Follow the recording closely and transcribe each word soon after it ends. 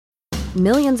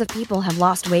Millions of people have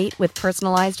lost weight with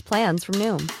personalized plans from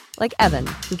Noom. Like Evan,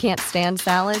 who can't stand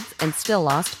salads and still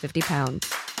lost 50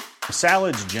 pounds.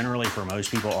 Salads generally for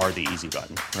most people are the easy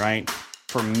button, right?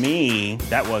 For me,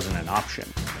 that wasn't an option.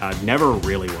 I never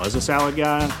really was a salad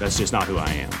guy. That's just not who I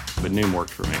am. But Noom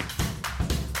worked for me.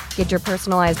 Get your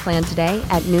personalized plan today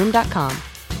at Noom.com.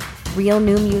 Real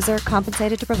Noom user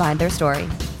compensated to provide their story.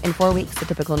 In 4 weeks, the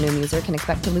typical Noom user can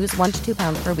expect to lose 1 to 2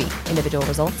 pounds per week. Individual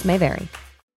results may vary.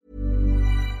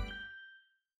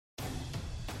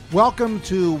 Welcome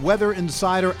to Weather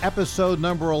Insider episode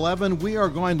number 11. We are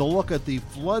going to look at the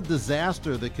flood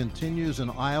disaster that continues in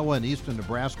Iowa and eastern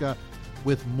Nebraska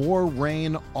with more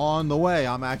rain on the way.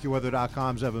 I'm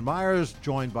AccuWeather.com's Evan Myers,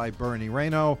 joined by Bernie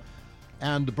Rayno.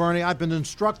 And Bernie, I've been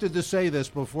instructed to say this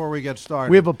before we get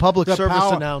started. We have a public service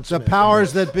announcement. The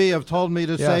powers that be have told me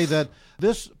to say that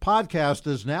this podcast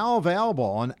is now available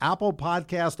on Apple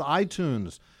Podcast,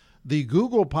 iTunes, the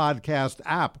Google Podcast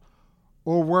app,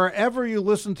 or wherever you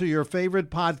listen to your favorite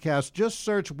podcast. Just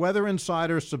search Weather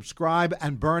Insider, subscribe,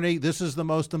 and Bernie, this is the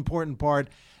most important part,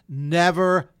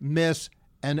 never miss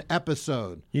an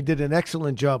episode. You did an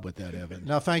excellent job with that, Evan.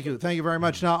 No, thank you. Thank you very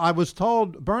much. Now, I was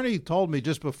told, Bernie told me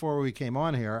just before we came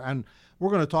on here, and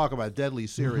we're going to talk about deadly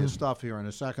serious stuff here in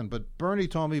a second, but Bernie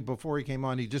told me before he came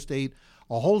on he just ate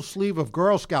a whole sleeve of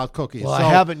Girl Scout cookies. Well, I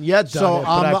haven't yet done it,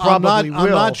 but I probably will. I'm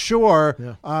not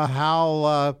sure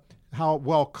how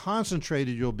well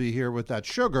concentrated you'll be here with that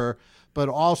sugar, but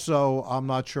also I'm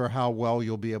not sure how well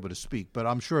you'll be able to speak. But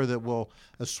I'm sure that we'll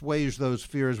assuage those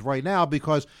fears right now,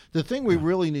 because the thing we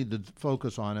really need to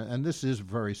focus on, and this is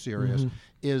very serious,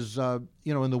 is,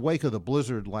 in the wake of the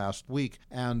blizzard last week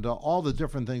and all the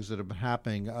different things that have been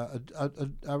happening,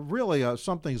 really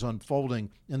something's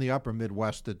unfolding in the upper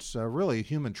Midwest that's really a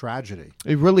human tragedy.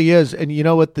 It really is. And you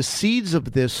know what? The seeds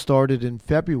of this started in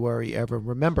February, Evan.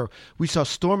 Remember, we saw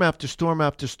storm after storm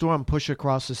after storm push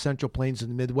across the Central Plains and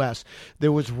the Midwest.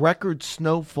 There was record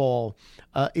snowfall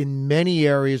in many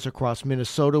areas across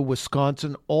Minnesota,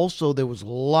 Wisconsin. Also, there was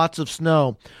lots of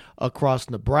snow across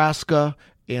Nebraska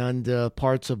and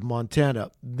parts of Montana.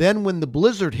 Then when the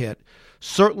blizzard hit,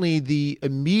 certainly the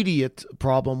immediate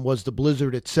problem was the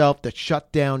blizzard itself that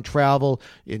shut down travel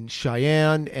in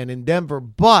Cheyenne and in Denver.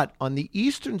 But on the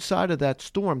eastern side of that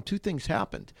storm, two things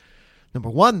happened. Number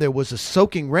one, there was a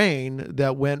soaking rain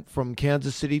that went from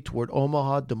Kansas City toward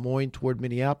Omaha, Des Moines toward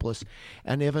Minneapolis.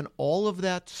 And even all of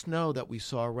that snow that we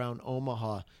saw around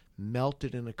Omaha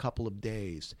melted in a couple of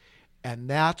days. And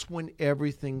that's when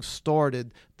everything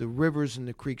started. The rivers and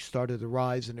the creeks started to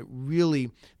rise, and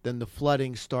then the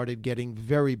flooding started getting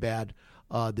very bad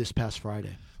this past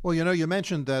Friday. Well, you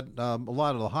mentioned that a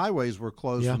lot of the highways were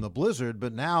closed from the blizzard,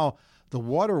 but now the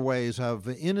waterways have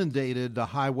inundated the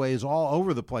highways all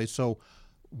over the place. So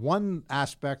one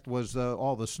aspect was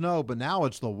all the snow, but now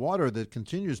it's the water that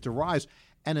continues to rise.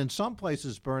 And in some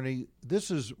places, Bernie, this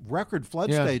is record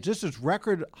flood stage. This is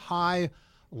record high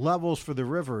levels for the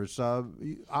rivers.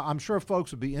 I'm sure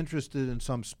folks would be interested in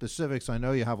some specifics. I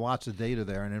know you have lots of data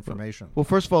there and information. Well,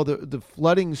 first of all, the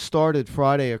flooding started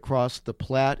Friday across the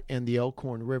Platte and the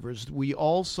Elkhorn rivers. We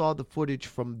all saw the footage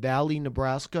from Valley,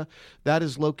 Nebraska. That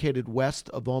is located west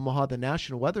of Omaha. The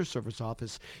National Weather Service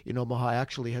office in Omaha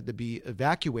actually had to be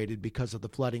evacuated because of the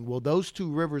flooding. Well, those two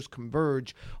rivers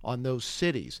converge on those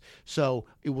cities. So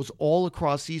it was all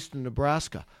across eastern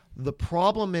Nebraska. The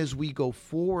problem as we go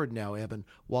forward now, Evan,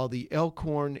 while the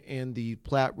Elkhorn and the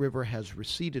Platte River has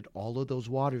receded, all of those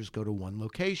waters go to one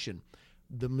location,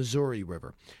 the Missouri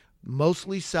River,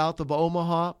 mostly south of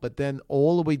Omaha, but then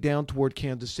all the way down toward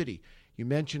Kansas City. You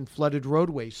mentioned flooded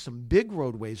roadways. Some big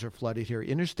roadways are flooded here.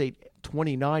 Interstate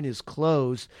 29 is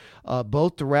closed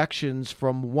both directions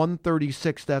from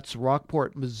 136, that's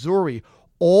Rockport, Missouri,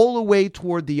 all the way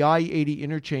toward the I-80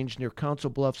 interchange near Council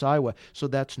Bluffs, Iowa. So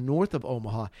that's north of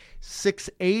Omaha.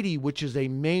 680, which is a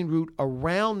main route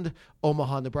around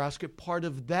Omaha, Nebraska, part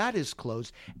of that is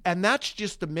closed. And that's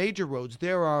just the major roads.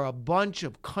 There are a bunch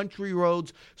of country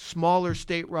roads, smaller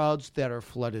state roads that are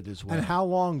flooded as well. And how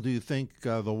long do you think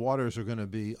the waters are going to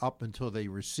be up until they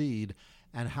recede?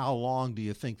 And how long do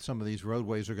you think some of these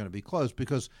roadways are going to be closed?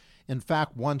 Because, in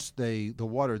fact, once the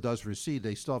water does recede,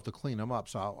 they still have to clean them up.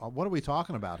 So what are we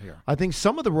talking about here? I think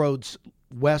some of the roads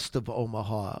west of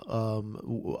Omaha,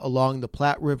 along the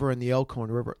Platte River and the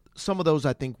Elkhorn River, some of those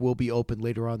I think will be open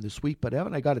later on this week. But,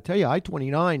 Evan, I got to tell you,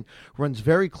 I-29 runs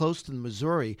very close to the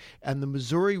Missouri. And the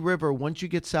Missouri River, once you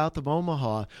get south of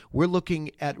Omaha, we're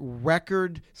looking at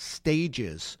record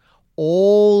stages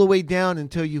all the way down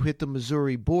until you hit the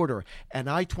Missouri border. And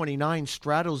I-29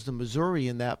 straddles the Missouri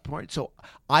in that part. So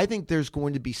I think there's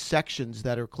going to be sections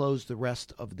that are closed the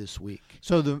rest of this week.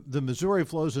 So the Missouri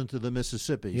flows into the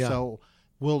Mississippi. Yeah. So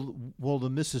will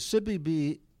the Mississippi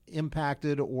be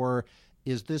impacted, or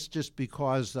is this just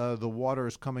because the water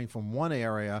is coming from one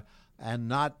area and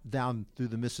not down through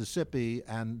the Mississippi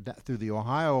and through the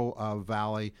Ohio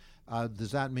Valley?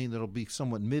 Does that mean that it'll be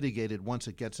somewhat mitigated once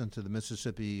it gets into the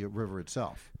Mississippi River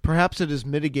itself? Perhaps it is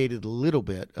mitigated a little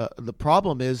bit. The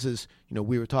problem is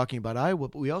we were talking about Iowa,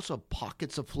 but we also have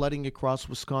pockets of flooding across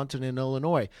Wisconsin and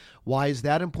Illinois. Why is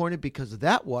that important? Because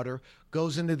that water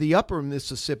goes into the upper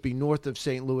Mississippi north of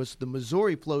St. Louis. The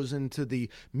Missouri flows into the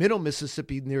middle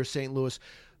Mississippi near St. Louis.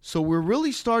 So we're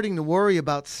really starting to worry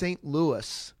about St.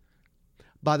 Louis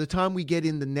by the time we get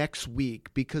in the next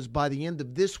week, because by the end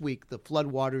of this week, the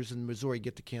floodwaters in Missouri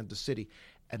get to Kansas City,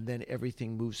 and then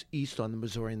everything moves east on the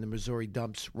Missouri, and the Missouri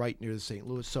dumps right near the St.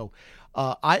 Louis. So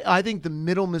I think the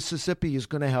middle Mississippi is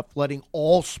going to have flooding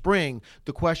all spring.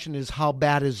 The question is, how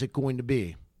bad is it going to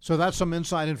be? So that's some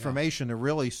inside information to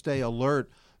really stay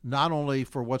alert, not only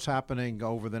for what's happening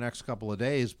over the next couple of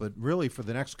days, but really for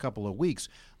the next couple of weeks.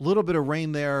 A little bit of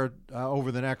rain there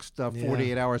over the next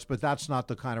 48 hours, but that's not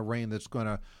the kind of rain that's going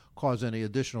to cause any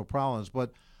additional problems.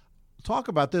 But talk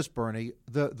about this, Bernie,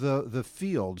 the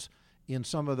fields in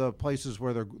some of the places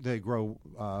where they grow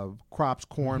crops,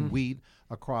 corn, wheat,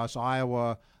 across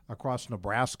Iowa, across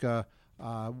Nebraska.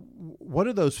 What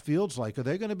are those fields like? Are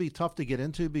they going to be tough to get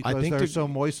into because they're so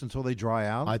moist until they dry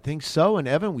out? I think so. And,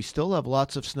 Evan, we still have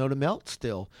lots of snow to melt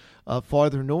still.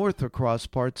 Farther north across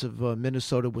parts of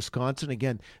Minnesota, Wisconsin,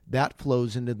 again, that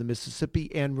flows into the Mississippi.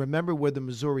 And remember where the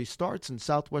Missouri starts in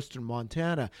southwestern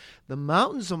Montana. The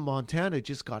mountains of Montana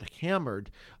just got hammered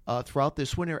throughout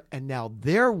this winter, and now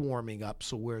they're warming up.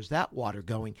 So where's that water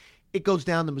going? It goes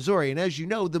down the Missouri. And as you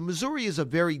know, the Missouri is a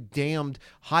very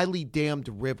highly dammed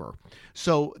river.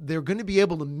 So they're going to be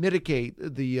able to mitigate,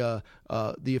 the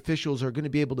officials are going to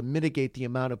be able to mitigate the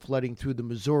amount of flooding through the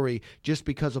Missouri just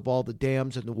because of all the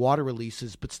dams and the water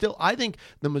releases. But still, I think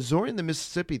the Missouri and the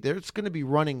Mississippi, it's going to be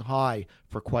running high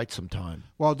for quite some time.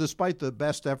 Well, despite the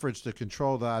best efforts to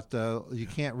control that, you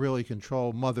can't really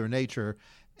control Mother Nature,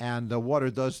 and the water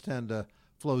does tend to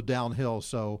flow downhill.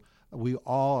 So we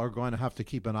all are going to have to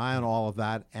keep an eye on all of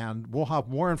that, and we'll have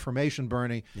more information,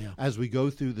 Bernie, as we go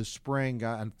through the spring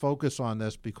and focus on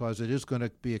this, because it is going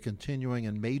to be a continuing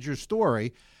and major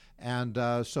story, and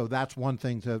so that's one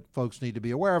thing that folks need to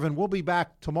be aware of. And we'll be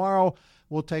back tomorrow.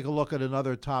 We'll take a look at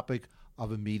another topic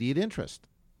of immediate interest.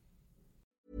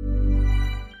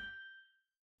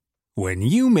 When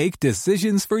you make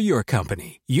decisions for your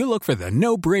company, you look for the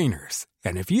no-brainers,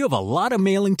 and if you have a lot of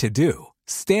mailing to do,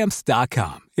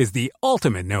 Stamps.com is the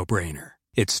ultimate no-brainer.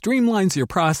 It streamlines your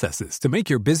processes to make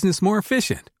your business more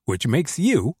efficient, which makes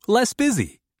you less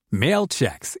busy. Mail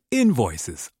checks,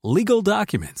 invoices, legal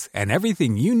documents, and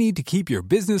everything you need to keep your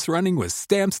business running with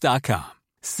Stamps.com.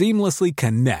 Seamlessly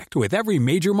connect with every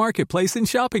major marketplace and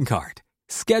shopping cart.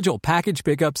 Schedule package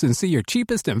pickups and see your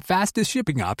cheapest and fastest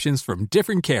shipping options from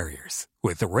different carriers,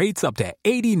 with rates up to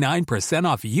 89%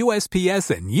 off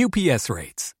USPS and UPS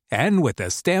rates. And with the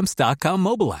Stamps.com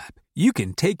mobile app, you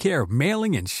can take care of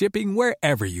mailing and shipping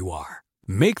wherever you are.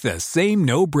 Make the same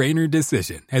no-brainer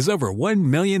decision as over 1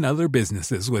 million other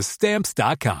businesses with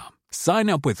Stamps.com. Sign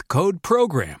up with code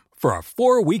PROGRAM for a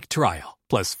 4-week trial,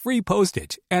 plus free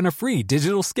postage and a free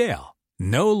digital scale.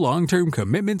 No long-term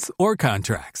commitments or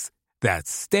contracts. That's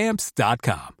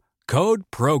Stamps.com. Code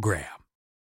PROGRAM.